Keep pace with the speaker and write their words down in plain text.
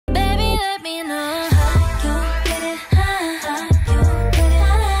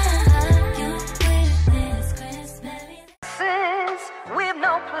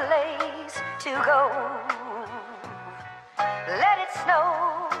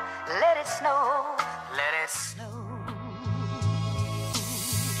Let it snow, let it snow.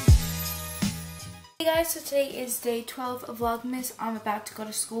 Hey guys, so today is day 12 of Vlogmas. I'm about to go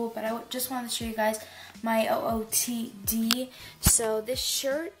to school, but I just wanted to show you guys my OOTD. So this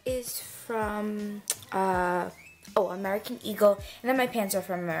shirt is from American Eagle, and then my pants are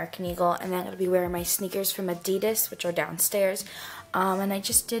from American Eagle, and then I'm going to be wearing my sneakers from Adidas, which are downstairs. And I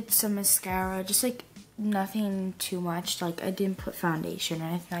just did some mascara, just like nothing too much, like I didn't put foundation or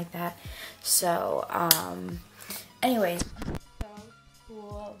anything like that. So anyways,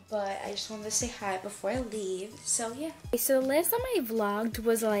 cool, but I just wanted to say hi before I leave. So yeah, so the last time I vlogged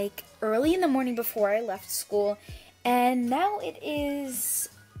was like early in the morning before I left school, and now it is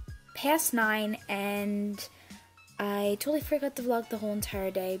past 9, and I totally forgot to vlog the whole entire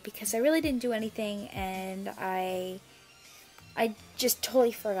day because I really didn't do anything, and I just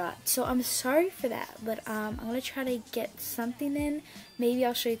totally forgot. So I'm sorry for that, but I'm going to try to get something in. Maybe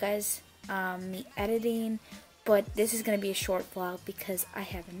I'll show you guys me editing, but this is going to be a short vlog because I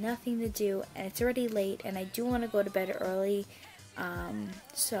have nothing to do, and it's already late, and I do want to go to bed early. And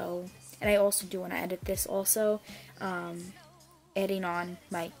I also do want to edit this also. Adding on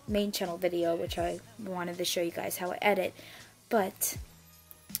my main channel video, which I wanted to show you guys how I edit. But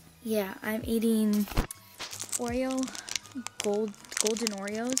yeah, I'm eating golden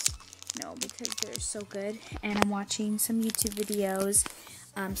Oreos, because they're so good, and I'm watching some YouTube videos,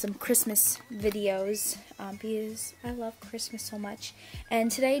 some Christmas videos, because I love Christmas so much. And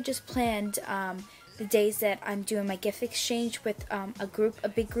today I just planned the days that I'm doing my gift exchange with a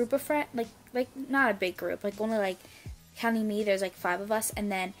big group of friends, like not a big group, like only like, counting me, there's like 5 of us, and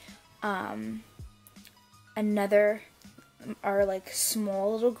then our like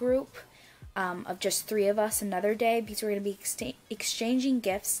small little group of just 3 of us another day, because we're going to be exchanging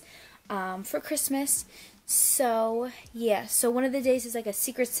gifts for Christmas. So yeah, so one of the days is like a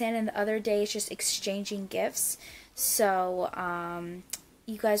Secret Santa, and the other day is just exchanging gifts. So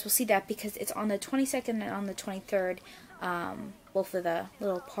you guys will see that because it's on the 22nd and on the 23rd, both of the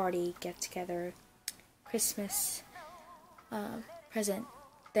little party get together Christmas present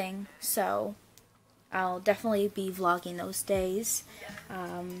thing. So I'll definitely be vlogging those days.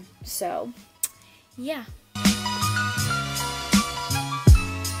 So yeah.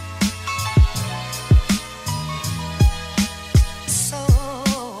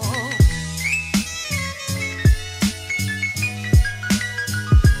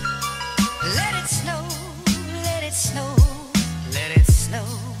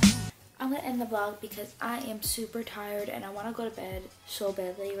 I'm going to end the vlog because I am super tired and I want to go to bed so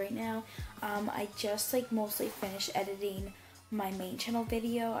badly right now. I just like mostly finished editing my main channel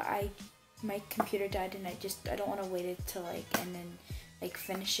video. My computer died, and I don't want to wait until and then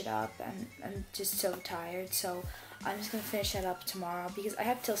finish it up. I'm just so tired, so I'm just going to finish that up tomorrow because I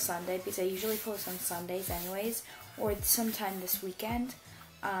have till Sunday, because I usually post on Sundays anyways, or sometime this weekend.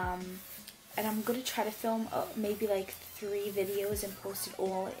 And I'm going to try to film maybe like 3 videos and post it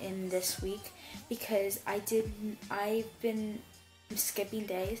all in this week, because I've been skipping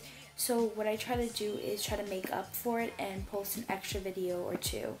days. So what I try to do is try to make up for it and post an extra video or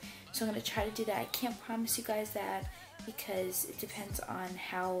 2. So I'm going to try to do that. I can't promise you guys that because it depends on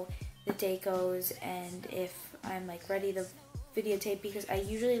how the day goes and if I'm like ready to videotape, because I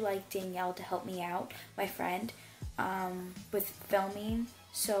usually like Danielle to help me out, my friend, with filming.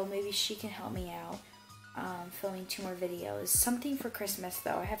 So maybe she can help me out filming 2 more videos. Something for Christmas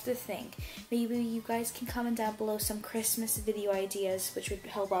though, I have to think. Maybe you guys can comment down below some Christmas video ideas, which would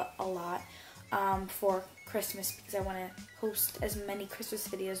help out a lot for Christmas, because I want to post as many Christmas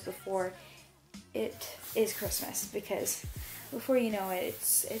videos before it is Christmas, because before you know it,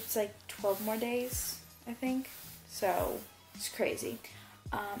 it's like 12 more days, I think. So it's crazy.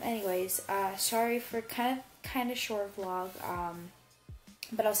 Anyways, sorry for kind of short vlog.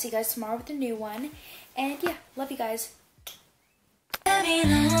 But I'll see you guys tomorrow with a new one. And yeah, love you guys.